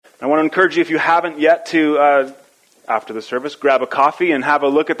I want to encourage you, if you haven't yet, to, after the service, grab a coffee and have a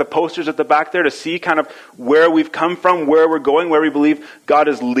look at the posters at the back there to see kind of where we've come from, where we're going, where we believe God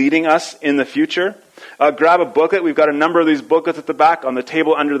is leading us in the future. Grab a booklet. We've got a number of these booklets at the back on the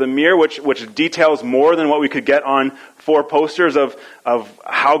table under the mirror, which details more than what we could get on 4 posters of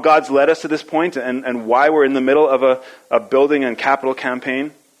how God's led us to this point and why we're in the middle of a building and capital campaign.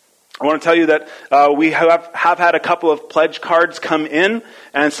 I want to tell you that we have had a couple of pledge cards come in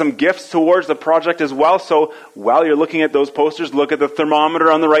and some gifts towards the project as well. So while you're looking at those posters, look at the thermometer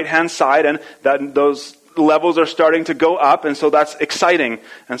on the right-hand side, and those levels are starting to go up, and so that's exciting.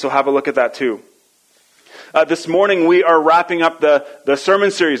 And so have a look at that too. This morning we are wrapping up the sermon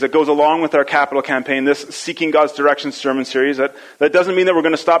series that goes along with our capital campaign, this Seeking God's Direction sermon series. That doesn't mean that we're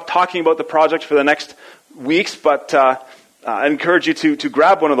going to stop talking about the project for the next weeks, but I encourage you to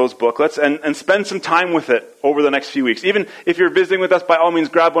grab one of those booklets and spend some time with it over the next few weeks. Even if you're visiting with us, by all means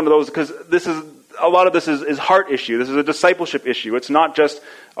grab one of those, because a lot of this is heart issue. This is a discipleship issue. It's not just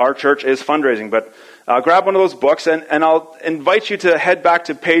our church is fundraising, but grab one of those books, and I'll invite you to head back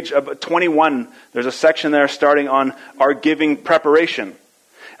to page 21. There's a section there starting on our giving preparation.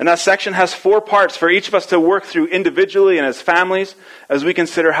 And that section has 4 parts for each of us to work through individually and as families as we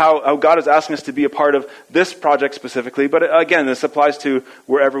consider how God is asking us to be a part of this project specifically. But again, this applies to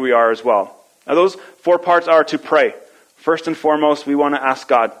wherever we are as well. Now, those 4 parts are to pray. First and foremost, we want to ask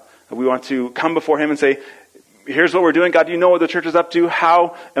God. We want to come before Him and say, here's what we're doing. God, you know what the church is up to.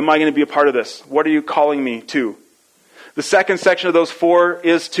 How am I going to be a part of this? What are you calling me to? The second section of those 4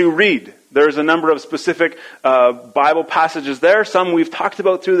 is to read. There's a number of specific Bible passages there. Some we've talked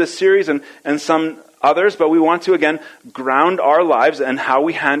about through this series and some others, but we want to, again, ground our lives and how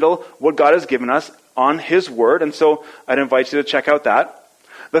we handle what God has given us on His Word. And so I'd invite you to check out that.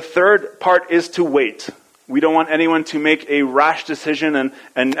 The third part is to wait. We don't want anyone to make a rash decision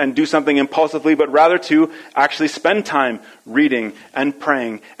and do something impulsively, but rather to actually spend time reading and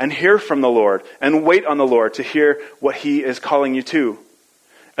praying and hear from the Lord and wait on the Lord to hear what He is calling you to.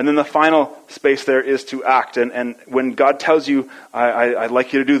 And then the final space there is to act. And when God tells you, I'd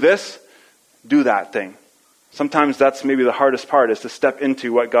like you to do this, do that thing. Sometimes that's maybe the hardest part, is to step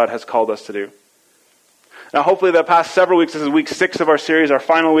into what God has called us to do. Now, hopefully the past several weeks, this is week 6 of our series, our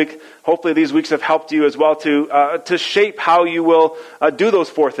final week. Hopefully these weeks have helped you as well to shape how you will do those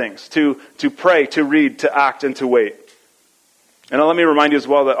 4 things, to pray, to read, to act, and to wait. And let me remind you as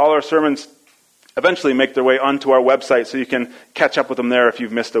well that all our sermons eventually make their way onto our website, so you can catch up with them there if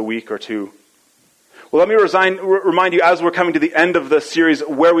you've missed a week or 2. Well, let me remind you, as we're coming to the end of the series,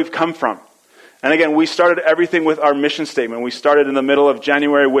 where we've come from. And again, we started everything with our mission statement. We started in the middle of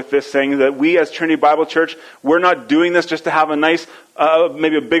January with this, saying that we as Trinity Bible Church, we're not doing this just to have a nice,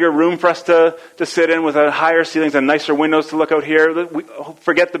 maybe a bigger room for us to sit in with higher ceilings and nicer windows to look out here.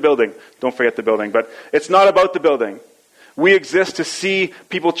 Forget the building. Don't forget the building. But it's not about the building. We exist to see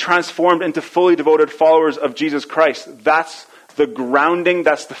people transformed into fully devoted followers of Jesus Christ. That's the grounding,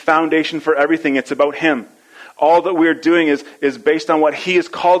 that's the foundation for everything. It's about Him. All that we're doing is based on what He has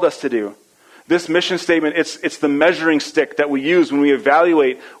called us to do. This mission statement, it's the measuring stick that we use when we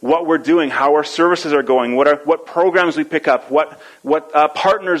evaluate what we're doing, how our services are going, what programs we pick up, what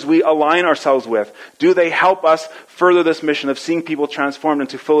partners we align ourselves with. Do they help us further this mission of seeing people transformed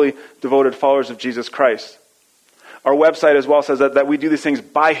into fully devoted followers of Jesus Christ? Our website as well says that we do these things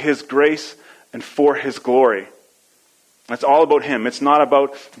by His grace and for His glory. It's all about Him. It's not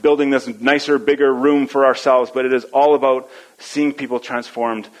about building this nicer, bigger room for ourselves, but it is all about seeing people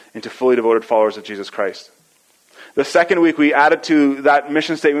transformed into fully devoted followers of Jesus Christ. The second week we added to that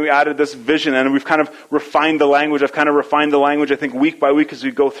mission statement, we added this vision, and we've kind of refined the language. I've kind of refined the language, I think, week by week as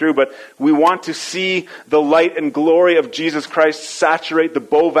we go through, but we want to see the light and glory of Jesus Christ saturate the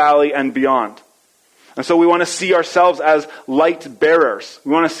Bow Valley and beyond. And so we want to see ourselves as light bearers.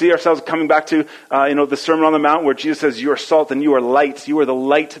 We want to see ourselves coming back to, the Sermon on the Mount where Jesus says, you are salt and you are light. You are the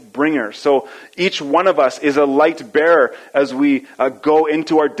light bringers. So each one of us is a light bearer as we go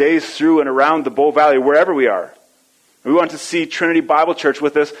into our days through and around the Bow Valley, wherever we are. We want to see Trinity Bible Church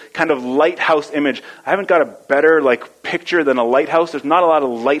with this kind of lighthouse image. I haven't got a better picture than a lighthouse. There's not a lot of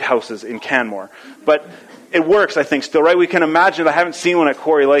lighthouses in Canmore. But it works, I think, still, right? We can imagine. I haven't seen one at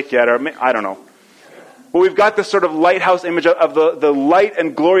Quarry Lake yet, or I don't know. But we've got this sort of lighthouse image of the light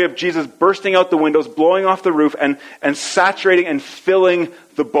and glory of Jesus bursting out the windows, blowing off the roof, and saturating and filling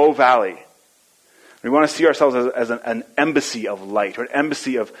the Bow Valley. We want to see ourselves as an embassy of light, or an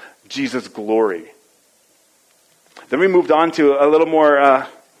embassy of Jesus' glory. Then we moved on to a little more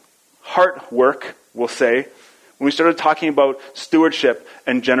heart work, we'll say, when we started talking about stewardship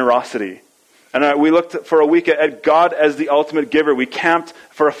and generosity. And we looked for a week at God as the ultimate giver. We camped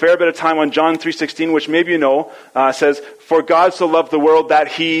for a fair bit of time on John 3:16, which maybe you know, says, "For God so loved the world that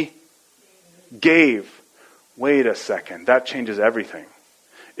he gave." Wait a second, that changes everything.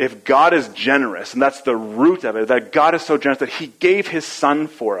 If God is generous, and that's the root of it, that God is so generous that he gave his son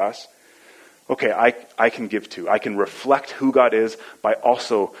for us, okay, I can give too. I can reflect who God is by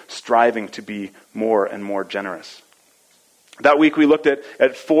also striving to be more and more generous. That week we looked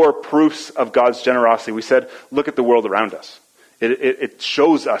at 4 proofs of God's generosity. We said, look at the world around us. It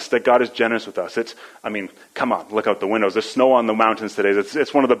shows us that God is generous with us. Come on, look out the windows. There's snow on the mountains today.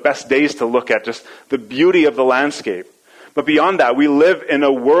 It's one of the best days to look at, just the beauty of the landscape. But beyond that, we live in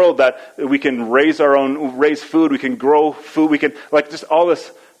a world that we can raise food, we can grow food, we can, just all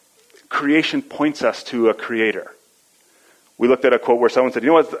this creation points us to a creator. We looked at a quote where someone said, you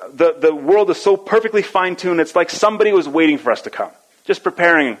know what, the world is so perfectly fine-tuned, it's like somebody was waiting for us to come, just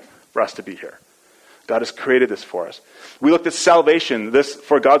preparing for us to be here. God has created this for us. We looked at salvation, this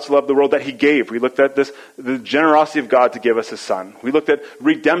for God to love the world that he gave. We looked at this, the generosity of God to give us his son. We looked at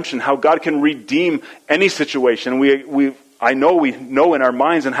redemption, how God can redeem any situation. I know we know in our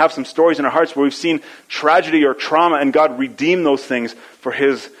minds and have some stories in our hearts where we've seen tragedy or trauma and God redeem those things for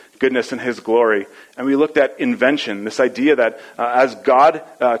his goodness and his glory. And we looked at invention, this idea that as God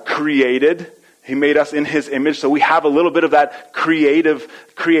created, he made us in his image, so we have a little bit of that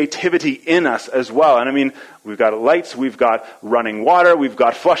creativity in us as well. And we've got lights, we've got running water, we've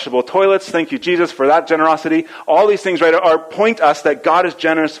got flushable toilets. Thank you, Jesus, for that generosity. All these things, point us that God is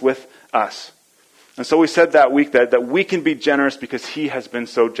generous with us. And so we said that week that we can be generous because he has been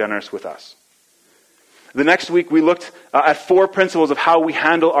so generous with us. The next week we looked at 4 principles of how we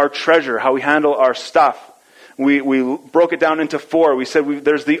handle our treasure, how we handle our stuff. We broke it down into 4. We said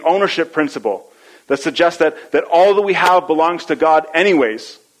there's the ownership principle that suggests that all that we have belongs to God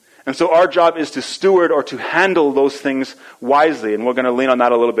anyways. And so our job is to steward or to handle those things wisely. And we're going to lean on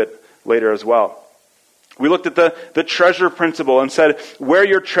that a little bit later as well. We looked at the treasure principle and said, where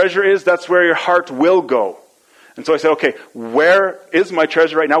your treasure is, that's where your heart will go. And so I said, okay, where is my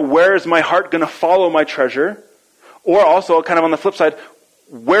treasure right now? Where is my heart going to follow my treasure? Or also, kind of on the flip side,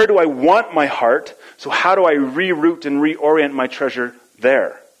 where do I want my heart? So how do I reroute and reorient my treasure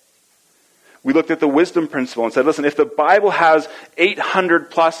there? We looked at the wisdom principle and said, listen, if the Bible has 800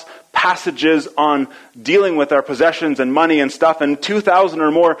 plus passages on dealing with our possessions and money and stuff, and 2,000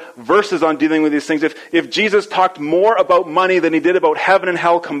 or more verses on dealing with these things, if Jesus talked more about money than he did about heaven and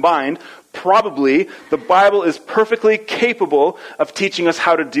hell combined, probably the Bible is perfectly capable of teaching us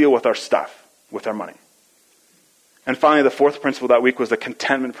how to deal with our stuff, with our money. And finally, the 4th principle that week was the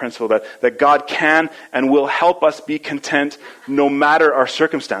contentment principle, that God can and will help us be content no matter our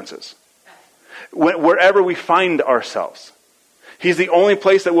circumstances. Wherever we find ourselves. He's the only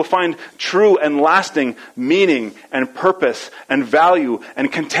place that will find true and lasting meaning and purpose and value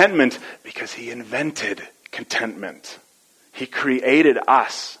and contentment, because he invented contentment. He created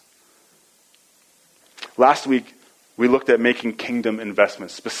us. Last week, we looked at making kingdom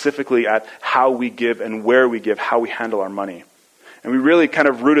investments, specifically at how we give and where we give, how we handle our money. And we really kind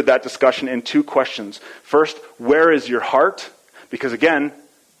of rooted that discussion in 2 questions. First, where is your heart? Because again,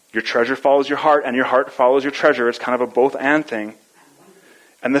 your treasure follows your heart, and your heart follows your treasure. It's kind of a both and thing.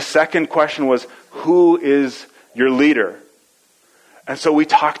 And the second question was, who is your leader? And so we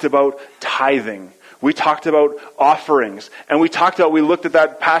talked about tithing. We talked about offerings. And we looked at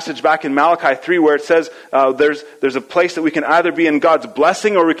that passage back in Malachi 3 where it says there's a place that we can either be in God's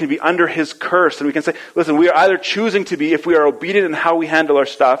blessing or we can be under his curse. And we can say, listen, we are either choosing to be, if we are obedient in how we handle our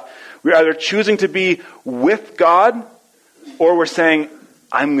stuff, we're either choosing to be with God, or we're saying,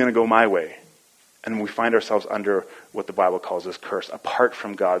 I'm going to go my way. And we find ourselves under what the Bible calls this curse, apart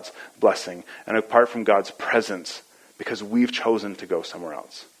from God's blessing and apart from God's presence, because we've chosen to go somewhere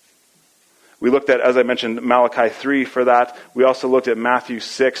else. We looked at, as I mentioned, Malachi 3 for that. We also looked at Matthew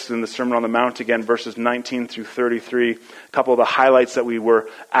 6 in the Sermon on the Mount again, verses 19 through 33. A couple of the highlights that we were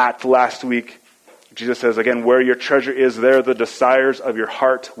at last week. Jesus says, again, where your treasure is, there the desires of your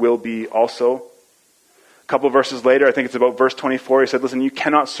heart will be also. A couple of verses later, I think it's about verse 24, he said, listen, you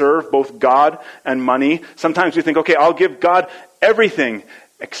cannot serve both God and money. Sometimes we think, okay, I'll give God everything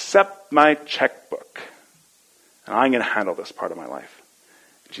except my checkbook. And I'm going to handle this part of my life.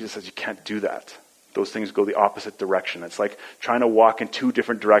 Jesus says you can't do that. Those things go the opposite direction. It's like trying to walk in 2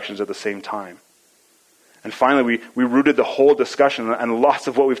 different directions at the same time. And finally, we rooted the whole discussion and lots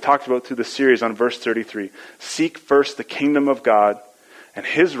of what we've talked about through the series on verse 33. Seek first the kingdom of God and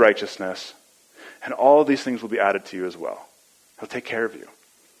his righteousness, and all these things will be added to you as well. He'll take care of you.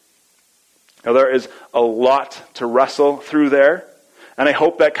 Now there is a lot to wrestle through there. And I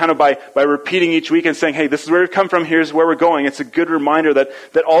hope that kind of by repeating each week and saying, hey, this is where we've come from, here's where we're going, it's a good reminder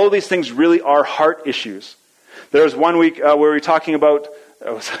that all of these things really are heart issues. There was one week where we were talking about,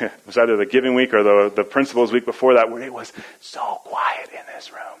 it was either the giving week or the principles week before that, where it was so quiet in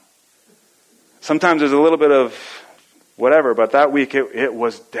this room. Sometimes there's a little bit of whatever, but that week it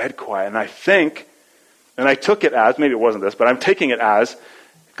was dead quiet. And I think, and I took it as, maybe it wasn't this, but I'm taking it as,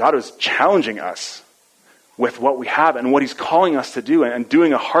 God was challenging us with what we have and what He's calling us to do and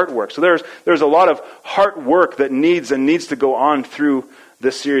doing a heart work. So there's a lot of heart work that needs to go on through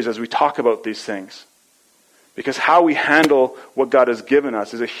this series as we talk about these things. Because how we handle what God has given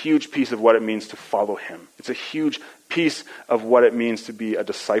us is a huge piece of what it means to follow Him. It's a huge piece of what it means to be a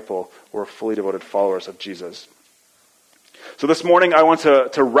disciple or a fully devoted followers of Jesus. So this morning I want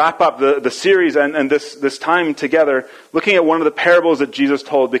to wrap up the series and this time together looking at one of the parables that Jesus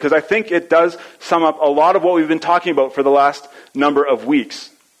told, because I think it does sum up a lot of what we've been talking about for the last number of weeks.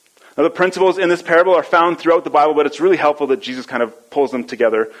 Now the principles in this parable are found throughout the Bible, but it's really helpful that Jesus kind of pulls them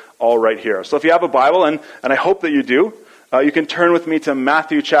together all right here. So if you have a Bible, and I hope that you do, you can turn with me to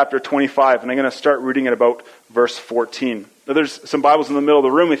Matthew chapter 25, and I'm going to start reading at about verse 14. Now there's some Bibles in the middle of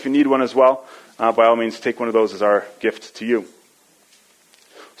the room if you need one as well. By all means, take one of those as our gift to you.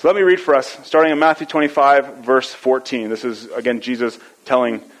 So let me read for us, starting in Matthew 25, verse 14. This is, again, Jesus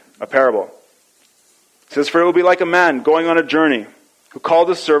telling a parable. It says, "For it will be like a man going on a journey, who called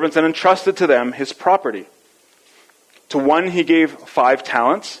his servants and entrusted to them his property. To one he gave 5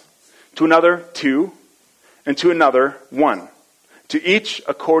 talents, to another 2, and to another 1, to each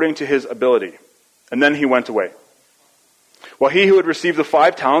according to his ability. And then he went away. While he who had received the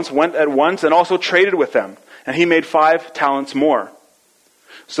 5 talents went at once and also traded with them, and he made 5 talents more.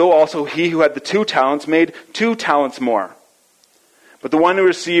 So also he who had the 2 talents made 2 talents more. But the one who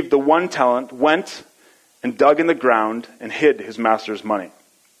received the 1 talent went and dug in the ground and hid his master's money.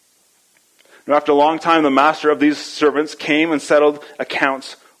 Now after a long time, the master of these servants came and settled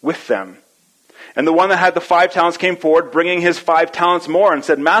accounts with them. And the one that had the 5 talents came forward, bringing his 5 talents more, and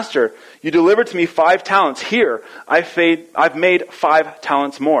said, 'Master, you delivered to me 5 talents. Here, I've made 5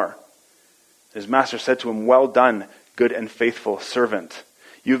 talents more.' His master said to him, 'Well done, good and faithful servant.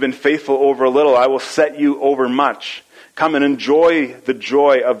 You've been faithful over a little. I will set you over much. Come and enjoy the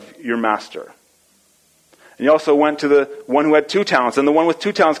joy of your master.' And he also went to the one who had 2 talents. And the one with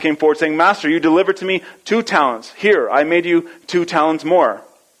 2 talents came forward saying, 'Master, you delivered to me 2 talents. Here, I made you 2 talents more.'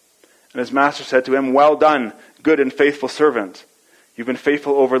 And his master said to him, 'Well done, good and faithful servant. You've been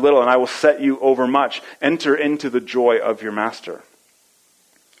faithful over little, and I will set you over much. Enter into the joy of your master.'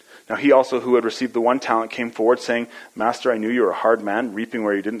 Now he also who had received the 1 talent came forward saying, 'Master, I knew you were a hard man, reaping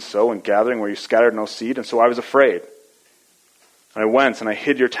where you didn't sow and gathering where you scattered no seed, and so I was afraid. And I went and I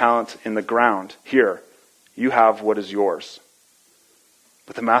hid your talent in the ground. Here, you have what is yours.'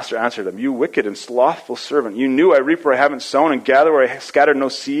 But the master answered him, 'You wicked and slothful servant, you knew I reap where I haven't sown and gather where I scattered no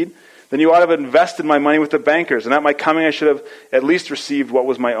seed. Then you ought to have invested my money with the bankers, and at my coming I should have at least received what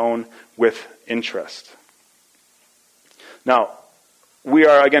was my own with interest.'" Now, we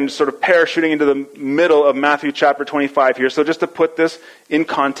are, again, sort of parachuting into the middle of Matthew chapter 25 here. So just to put this in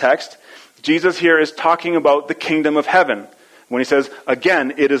context, Jesus here is talking about the kingdom of heaven. When he says,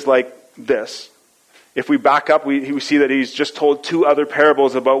 again, it is like this. If we back up, we see that he's just told 2 other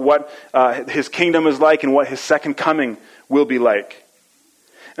parables about what his kingdom is like and what his second coming will be like.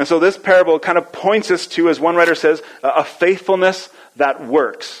 And so this parable kind of points us to, as one writer says, a faithfulness that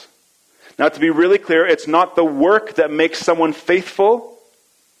works. Now, to be really clear, it's not the work that makes someone faithful,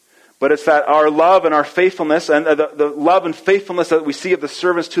 but it's that our love and our faithfulness, and the love and faithfulness that we see of the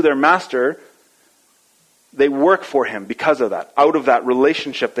servants to their master, they work for him because of that, out of that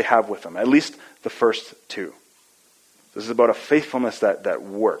relationship they have with him, at least the first 2. This is about a faithfulness that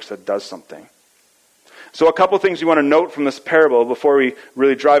works, that does something. So a couple of things you want to note from this parable before we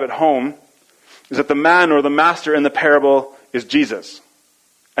really drive it home is that the man or the master in the parable is Jesus.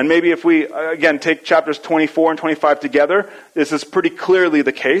 And maybe if we, again, take chapters 24 and 25 together, this is pretty clearly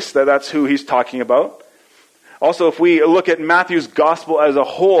the case, that's who he's talking about. Also, if we look at Matthew's gospel as a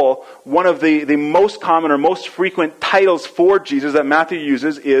whole, one of the most common or most frequent titles for Jesus that Matthew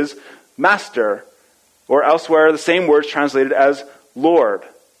uses is Master, or elsewhere the same word translated as Lord.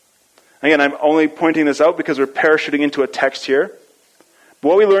 Again, I'm only pointing this out because we're parachuting into a text here. But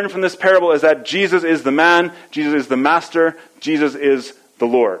what we learn from this parable is that Jesus is the man, Jesus is the master, Jesus is the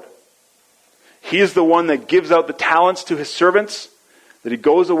Lord. He is the one that gives out the talents to his servants, that he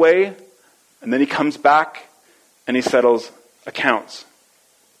goes away, and then he comes back, and he settles accounts.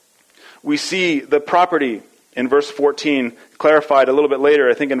 We see the property in verse 14 clarified a little bit later,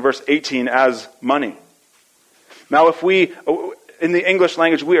 I think in verse 18, as money. Now, if we in the English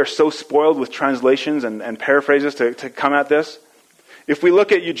language, we are so spoiled with translations and paraphrases to come at this. If we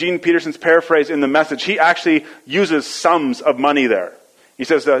look at Eugene Peterson's paraphrase in the Message, he actually uses sums of money there. He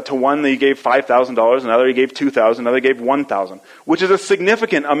says to one he gave $5,000, another he gave $2,000, another he gave $1,000, which is a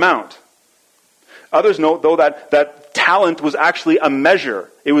significant amount. Others note, though, that talent was actually a measure.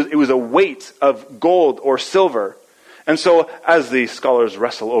 It was a weight of gold or silver. And so, as the scholars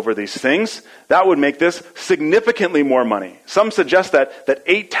wrestle over these things, that would make this significantly more money. Some suggest that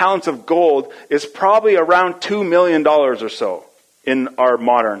 8 talents of gold is probably around $2 million or so in our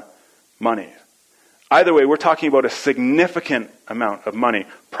modern money. Either way, we're talking about a significant amount of money,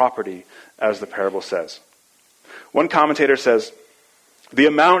 property, as the parable says. One commentator says, the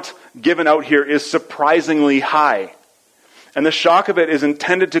amount given out here is surprisingly high. And the shock of it is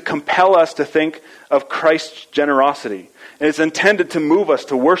intended to compel us to think of Christ's generosity. And it's intended to move us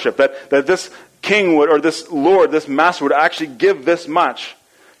to worship. That this king would, or this Lord, this master would actually give this much,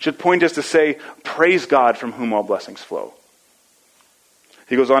 should point us to say, praise God from whom all blessings flow.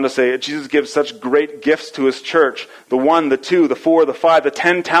 He goes on to say, Jesus gives such great gifts to his church. The 1, the 2, the 4, the 5, the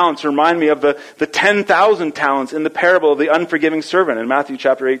 10 talents remind me of the 10,000 talents in the parable of the unforgiving servant in Matthew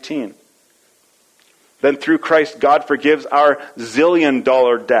chapter 18. Then through Christ, God forgives our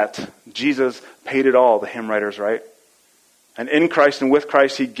zillion-dollar debt. Jesus paid it all, the hymn writers write. And in Christ and with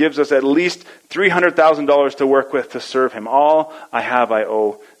Christ, he gives us at least $300,000 to work with to serve him. All I have, I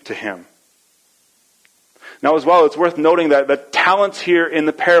owe to him. Now as well, it's worth noting that the talents here in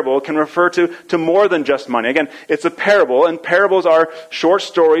the parable can refer to more than just money. Again, it's a parable, and parables are short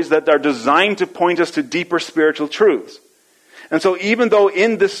stories that are designed to point us to deeper spiritual truths. And so even though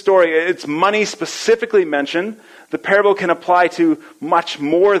in this story it's money specifically mentioned, the parable can apply to much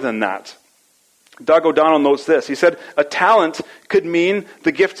more than that. Doug O'Donnell notes this. He said, a talent could mean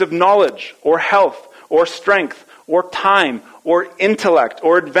the gifts of knowledge, or health, or strength, or time, or intellect,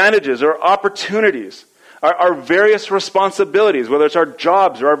 or advantages, or opportunities. Our various responsibilities, whether it's our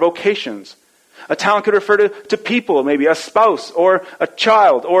jobs or our vocations. A talent could refer to people, maybe a spouse, or a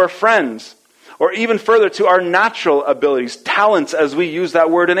child, or friends. Or even further, to our natural abilities, talents as we use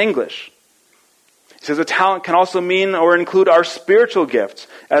that word in English. He says a talent can also mean or include our spiritual gifts,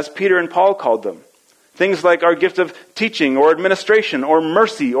 as Peter and Paul called them. Things like our gift of teaching, or administration, or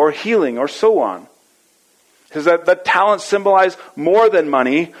mercy, or healing, or so on. He says that talents symbolize more than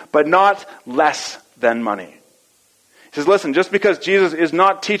money, but not less than money. He says, listen, just because Jesus is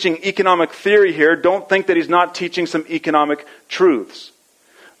not teaching economic theory here, don't think that he's not teaching some economic truths.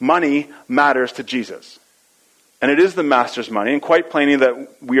 Money matters to Jesus. And it is the master's money, and quite plainly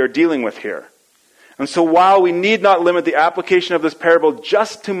that we are dealing with here. And so while we need not limit the application of this parable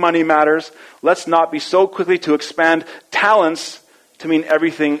just to money matters, let's not be so quickly to expand talents to mean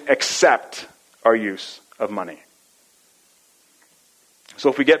everything except our use of money. So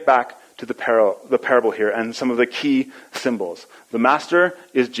if we get back to the parable here and some of the key symbols. The master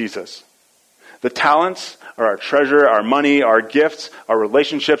is Jesus. The talents are our treasure, our money, our gifts, our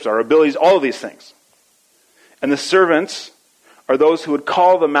relationships, our abilities, all of these things. And the servants are those who would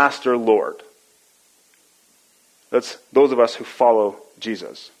call the master Lord. That's those of us who follow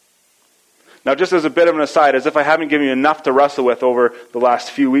Jesus. Now, just as a bit of an aside, as if I haven't given you enough to wrestle with over the last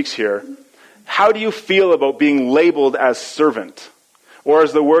few weeks here, how do you feel about being labeled as servant? Or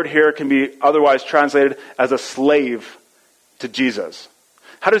as the word here can be otherwise translated as a slave to Jesus.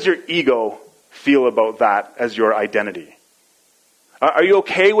 How does your ego feel about that as your identity? Are you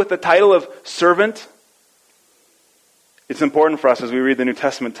okay with the title of servant? It's important for us as we read the New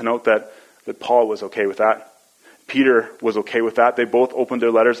Testament to note that Paul was okay with that. Peter was okay with that. They both opened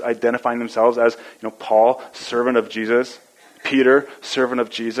their letters identifying themselves as, Paul, servant of Jesus. Peter, servant of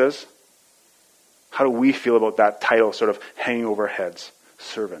Jesus. How do we feel about that title sort of hanging over our heads?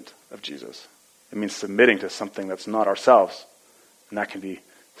 Servant of Jesus. It means submitting to something that's not ourselves. And that can be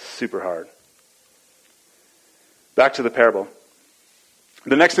super hard. Back to the parable.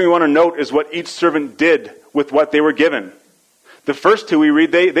 The next thing we want to note is what each servant did with what they were given. The first two we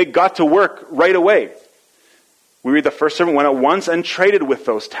read, they got to work right away. We read the first servant went at once and traded with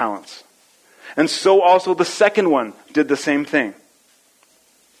those talents. And so also the second one did the same thing.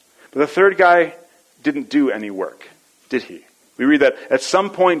 But the third guy didn't do any work, did he? We read that at some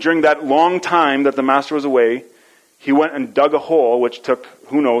point during that long time that the master was away, he went and dug a hole, which took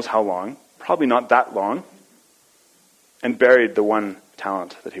who knows how long, probably not that long, and buried the one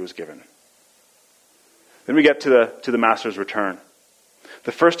talent that he was given. Then we get to the master's return.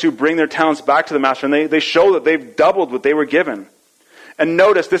 The first two bring their talents back to the master, and they show that they've doubled what they were given. And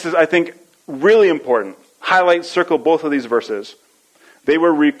notice, this is, I think, really important. Highlight, circle both of these verses. They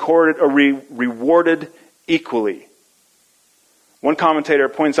were rewarded equally. One commentator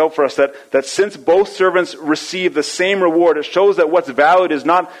points out for us that since both servants receive the same reward, it shows that what's valued is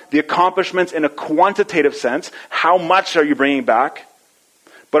not the accomplishments in a quantitative sense, how much are you bringing back,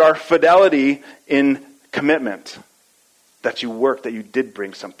 but our fidelity in commitment, that you worked, that you did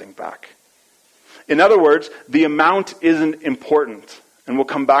bring something back. In other words, the amount isn't important, and we'll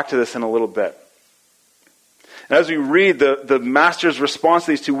come back to this in a little bit. And as we read the master's response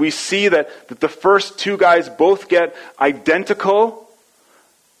to these two, we see that the first two guys both get identical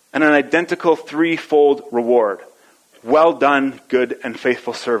and an identical threefold reward. Well done, good and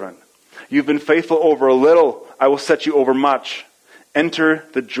faithful servant. You've been faithful over a little, I will set you over much. Enter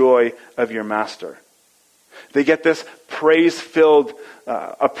the joy of your master. They get this praise-filled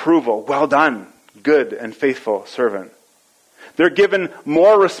approval. Well done, good and faithful servant. They're given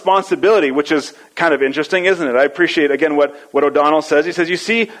more responsibility, which is kind of interesting, isn't it? I appreciate, again, what O'Donnell says. He says, you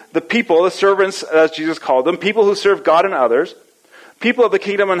see, the people, the servants, as Jesus called them, people who serve God and others, people of the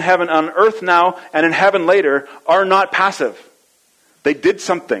kingdom in heaven, on earth now and in heaven later, are not passive. They did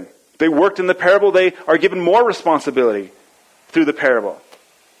something. They worked in the parable. They are given more responsibility through the parable.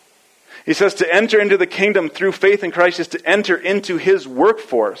 He says to enter into the kingdom through faith in Christ is to enter into his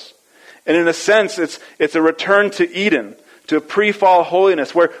workforce. And in a sense, it's a return to Eden, to a pre-fall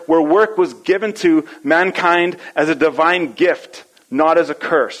holiness, where work was given to mankind as a divine gift, not as a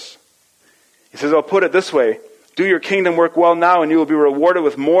curse. He says, I'll put it this way, do your kingdom work well now, and you will be rewarded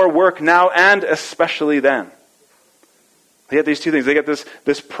with more work now and especially then. They get these two things. They get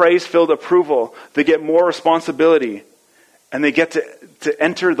this praise-filled approval. They get more responsibility. And they get to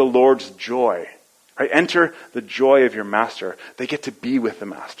enter the Lord's joy. Right? Enter the joy of your master. They get to be with the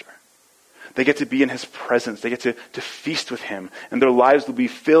master. They get to be in his presence. They get to feast with him. And their lives will be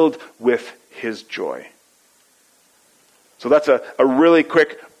filled with his joy. So that's a really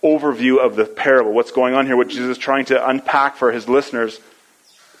quick overview of the parable. What's going on here, what Jesus is trying to unpack for his listeners.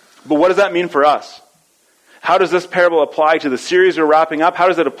 But what does that mean for us? How does this parable apply to the series we're wrapping up? How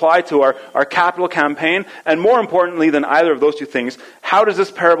does it apply to our capital campaign? And more importantly than either of those two things, how does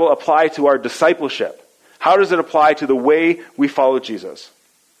this parable apply to our discipleship? How does it apply to the way we follow Jesus?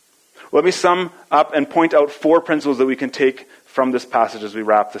 Let me sum up and point out 4 principles that we can take from this passage as we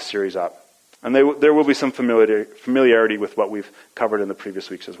wrap this series up. And there will be some familiarity with what we've covered in the previous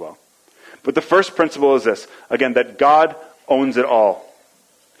weeks as well. But the first principle is this, again, that God owns it all.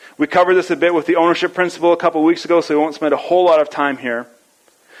 We covered this a bit with the ownership principle a couple weeks ago, so we won't spend a whole lot of time here.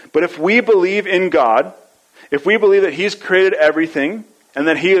 But if we believe in God, if we believe that he's created everything, and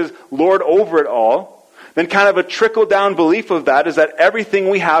that he is Lord over it all, then kind of a trickle-down belief of that is that everything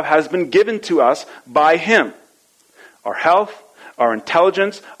we have has been given to us by him. Our health, our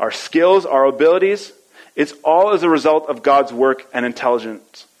intelligence, our skills, our abilities, it's all as a result of God's work and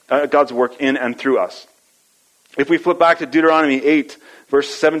intelligence, God's work in and through us. If we flip back to Deuteronomy 8, verse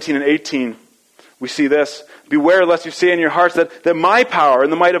 17 and 18, we see this. Beware lest you say in your hearts that my power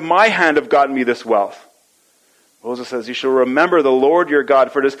and the might of my hand have gotten me this wealth. Moses says, you shall remember the Lord your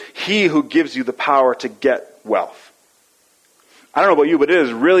God, for it is he who gives you the power to get wealth. I don't know about you, but it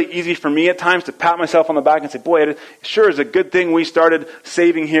is really easy for me at times to pat myself on the back and say, boy, it sure is a good thing we started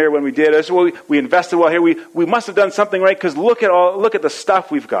saving here when we did. We invested well here. We must have done something right, because look at the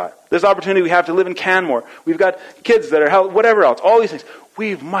stuff we've got. This opportunity we have to live in Canmore. We've got kids that are healthy, whatever else, all these things.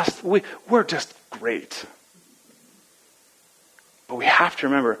 We're just great. But we have to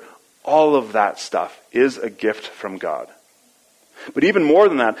remember, all of that stuff is a gift from God. But even more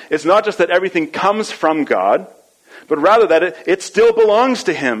than that, it's not just that everything comes from God, but rather that it still belongs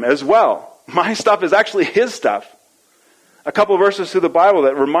to him as well. My stuff is actually his stuff. A couple verses through the Bible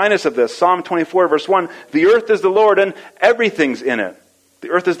that remind us of this. Psalm 24, verse 1, the earth is the Lord and everything's in it. The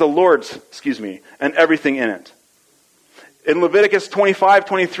earth is the Lord's, and everything in it. In Leviticus 25,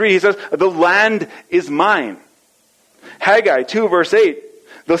 23, he says, the land is mine. Haggai 2, verse 8,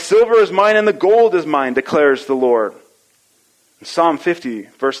 the silver is mine and the gold is mine, declares the Lord. In Psalm 50,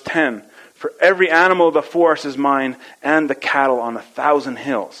 verse 10, for every animal of the forest is mine and the cattle on 1,000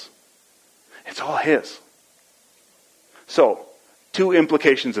 hills. It's all his. So, 2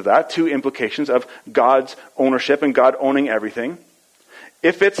 implications of that, 2 implications of God's ownership and God owning everything.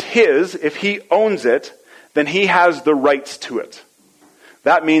 If it's his, if he owns it, then he has the rights to it.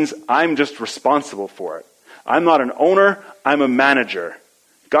 That means I'm just responsible for it. I'm not an owner, I'm a manager.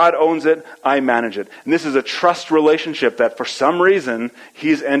 God owns it, I manage it. And this is a trust relationship that for some reason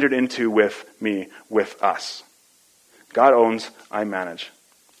he's entered into with me, with us. God owns, I manage.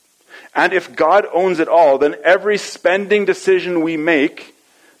 And if God owns it all, then every spending decision we make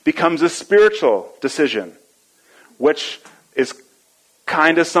becomes a spiritual decision, which is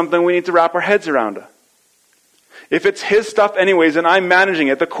kind of something we need to wrap our heads around. If it's his stuff anyways and I'm managing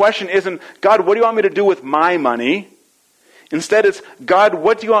it, the question isn't, God, what do you want me to do with my money? Instead, it's, God,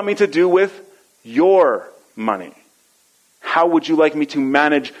 what do you want me to do with your money? How would you like me to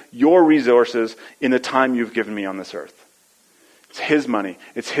manage your resources in the time you've given me on this earth? It's his money.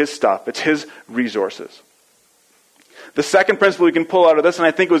 It's his stuff. It's his resources. The second principle we can pull out of this, and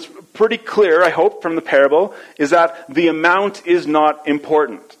I think it was pretty clear, I hope, from the parable, is that the amount is not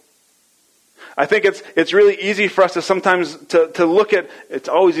important. I think it's really easy for us to sometimes to look at, it's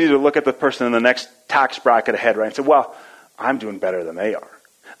always easy to look at the person in the next tax bracket ahead, right? And say, well, I'm doing better than they are.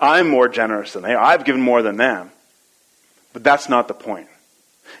 I'm more generous than they are. I've given more than them. But that's not the point.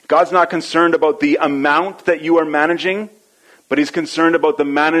 God's not concerned about the amount that you are managing, but he's concerned about the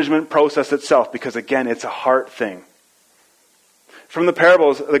management process itself, because again, it's a heart thing. From the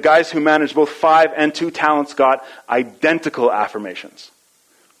parables, the guys who managed both 5 and 2 talents got identical affirmations.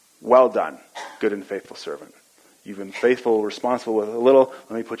 Well done, good and faithful servant. You've been faithful, responsible with a little,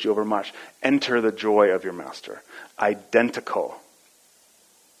 let me put you over much. Enter the joy of your master. Identical.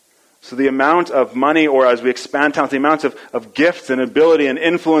 So the amount of money, or as we expand talents, the amount of gifts and ability and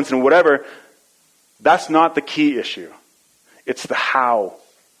influence and whatever, that's not the key issue. It's the how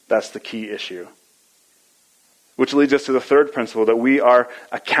that's the key issue. Which leads us to the third principle, that we are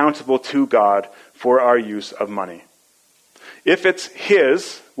accountable to God for our use of money. If it's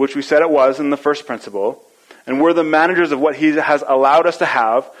his, which we said it was in the first principle, and we're the managers of what he has allowed us to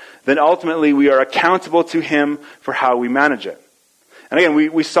have, then ultimately we are accountable to him for how we manage it. And again,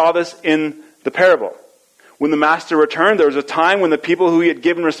 we saw this in the parable. When the master returned, there was a time when the people who he had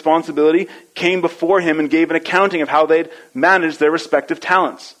given responsibility came before him and gave an accounting of how they'd managed their respective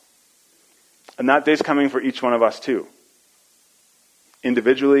talents. And that day's coming for each one of us too.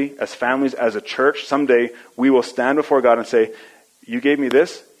 Individually, as families, as a church, someday we will stand before God and say, you gave me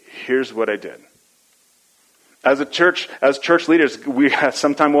this, here's what I did. As a church, as church leaders, we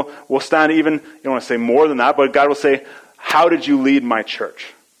sometime we'll stand even, you don't want to say more than that, but God will say, how did you lead my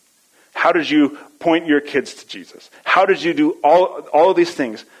church? How did you point your kids to Jesus? How did you do all of these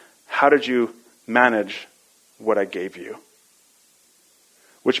things? How did you manage what I gave you?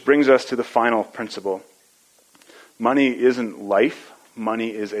 Which brings us to the final principle. Money isn't life. Money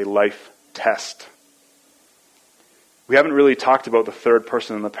is a life test. We haven't really talked about the third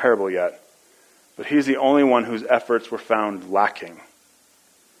person in the parable yet, but he's the only one whose efforts were found lacking.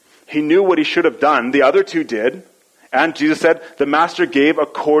 He knew what he should have done. The other two did. And Jesus said, the master gave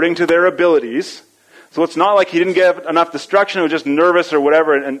according to their abilities. So it's not like he didn't get enough destruction, he was just nervous or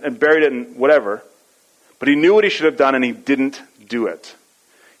whatever and buried it in whatever. But he knew what he should have done and he didn't do it.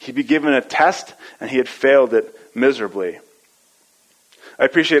 He'd be given a test and he had failed it miserably. I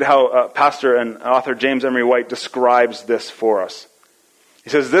appreciate how pastor and author James Emery White describes this for us. He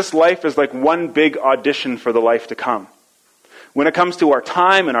says, this life is like one big audition for the life to come. When it comes to our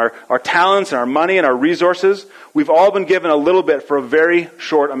time and our talents and our money and our resources, we've all been given a little bit for a very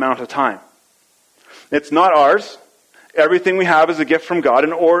short amount of time. It's not ours. Everything we have is a gift from God,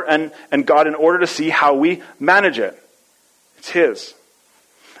 and God in order to see how we manage it. It's his.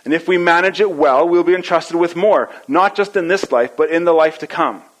 And if we manage it well, we'll be entrusted with more, not just in this life, but in the life to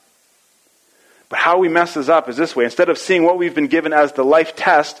come. But how we mess this up is this way. Instead of seeing what we've been given as the life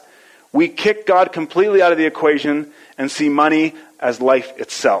test, we kick God completely out of the equation and see money as life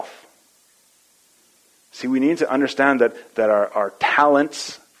itself. See, we need to understand that our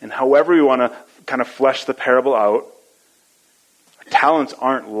talents, and however we want to kind of flesh the parable out, our talents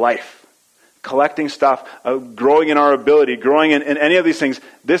aren't life. Collecting stuff, growing in our ability, growing in any of these things,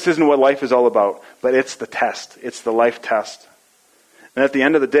 this isn't what life is all about. But it's the test. It's the life test. And at the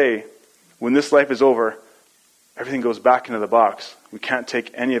end of the day, when this life is over, everything goes back into the box. We can't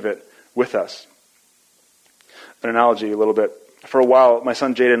take any of it with us. An analogy a little bit. For a while, my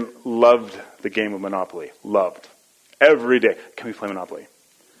son Jaden loved the game of Monopoly. Loved. Every day. Can we play Monopoly?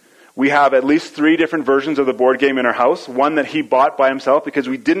 We have at least 3 different versions of the board game in our house. One that he bought by himself because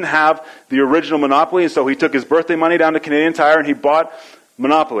we didn't have the original Monopoly, and so he took his birthday money down to Canadian Tire and he bought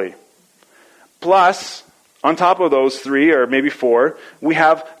Monopoly. Plus, on top of those 3, or maybe 4, we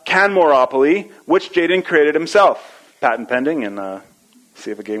have Canmoropoly, which Jaden created himself. Patent pending, and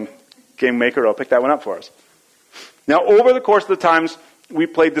see if a game maker will pick that one up for us. Now, over the course of the times we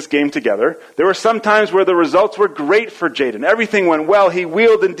played this game together, there were some times where the results were great for Jaden. Everything went well. He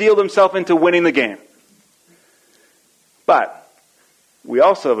wheeled and dealed himself into winning the game. But we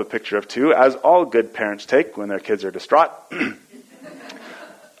also have a picture of 2, as all good parents take when their kids are distraught,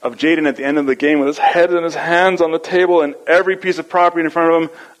 of Jaden at the end of the game with his head and his hands on the table and every piece of property in front of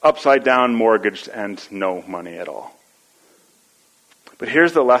him upside down, mortgaged, and no money at all. But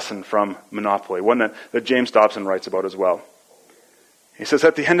here's the lesson from Monopoly, one that James Dobson writes about as well. He says,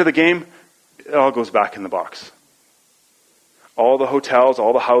 at the end of the game, it all goes back in the box. All the hotels,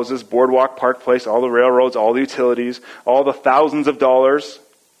 all the houses, Boardwalk, Park Place, all the railroads, all the utilities, all the thousands of dollars.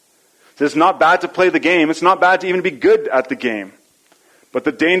 It's not bad to play the game. It's not bad to even be good at the game. But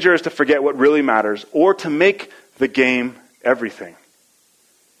the danger is to forget what really matters, or to make the game everything.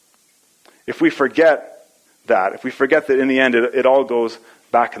 If we forget that, in the end it all goes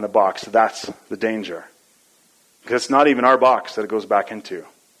back in the box, that's the danger. Because it's not even our box that it goes back into.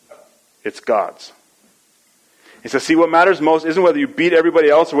 It's God's. He says, see, what matters most isn't whether you beat everybody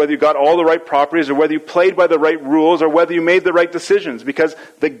else, or whether you got all the right properties, or whether you played by the right rules, or whether you made the right decisions, because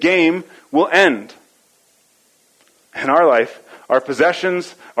the game will end. In our life, our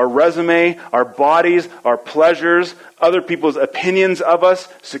possessions, our resume, our bodies, our pleasures, other people's opinions of us,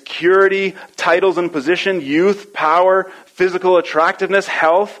 security, titles and position, youth, power, physical attractiveness,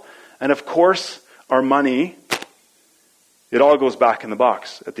 health, and of course, our money, it all goes back in the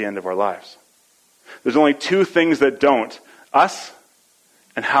box at the end of our lives. There's only two things that don't. Us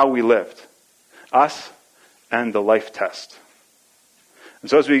and how we lived. Us and the life test. And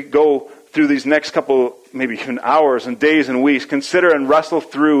so as we go through these next couple, maybe even hours and days and weeks, consider and wrestle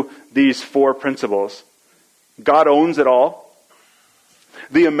through these four principles. God owns it all.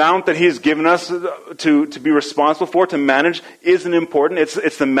 The amount that He's given us to be responsible for, to manage, isn't important.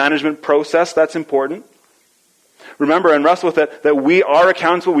 It's the management process that's important. Remember and wrestle with it, that we are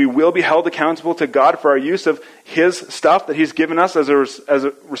accountable, we will be held accountable to God for our use of His stuff that He's given us as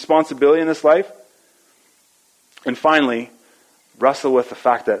a responsibility in this life. And finally, wrestle with the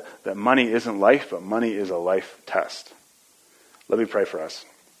fact that money isn't life, but money is a life test. Let me pray for us.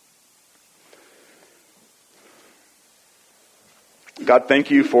 God,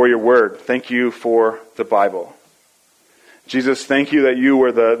 thank you for your word. Thank you for the Bible. Jesus, thank you that you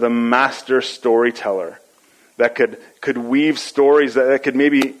were the master storyteller that could weave stories that could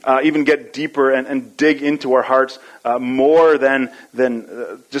maybe even get deeper and dig into our hearts more than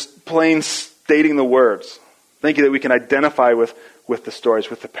just plain stating the words. Thank you that we can identify with the stories,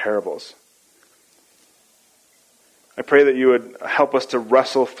 with the parables. I pray that you would help us to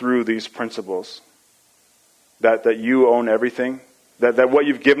wrestle through these principles. That you own everything. That what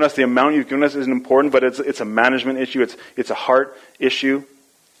you've given us, the amount you've given us isn't important, but it's a management issue. It's a heart issue.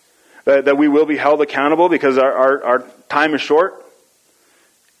 That we will be held accountable because our time is short.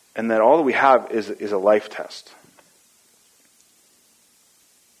 And that all that we have is a life test.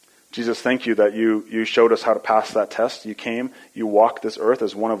 Jesus, thank you that you showed us how to pass that test. You came, you walked this earth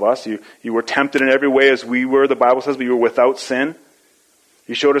as one of us. You were tempted in every way as we were, the Bible says, but you were without sin.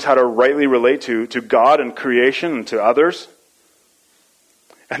 You showed us how to rightly relate to God and creation and to others.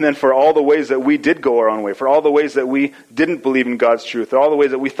 And then for all the ways that we did go our own way, for all the ways that we didn't believe in God's truth, for all the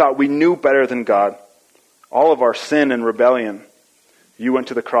ways that we thought we knew better than God, all of our sin and rebellion, you went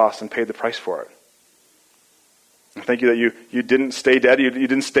to the cross and paid the price for it. And thank you that you didn't stay dead, you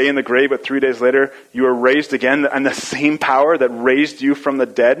didn't stay in the grave, but 3 days later you were raised again, and the same power that raised you from the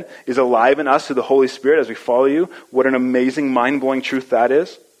dead is alive in us through the Holy Spirit as we follow you. What an amazing, mind-blowing truth that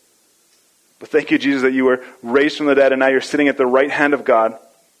is. But thank you, Jesus, that you were raised from the dead and now you're sitting at the right hand of God,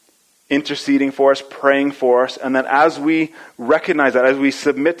 interceding for us, praying for us, and that as we recognize that, as we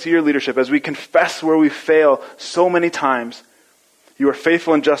submit to your leadership, as we confess where we fail so many times, you are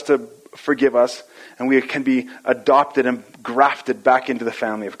faithful and just to forgive us, and we can be adopted and grafted back into the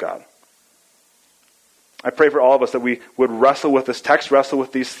family of God. I pray for all of us that we would wrestle with this text, wrestle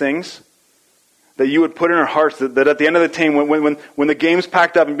with these things, that you would put in our hearts that at the end of the time, when the game's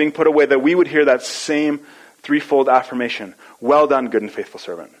packed up and being put away, that we would hear that same threefold affirmation: well done, good and faithful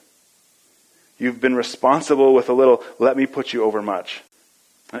servant. You've been responsible with a little, let me put you over much.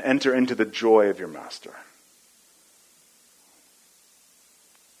 And enter into the joy of your master.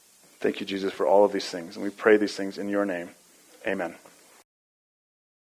 Thank you, Jesus, for all of these things. And we pray these things in your name. Amen.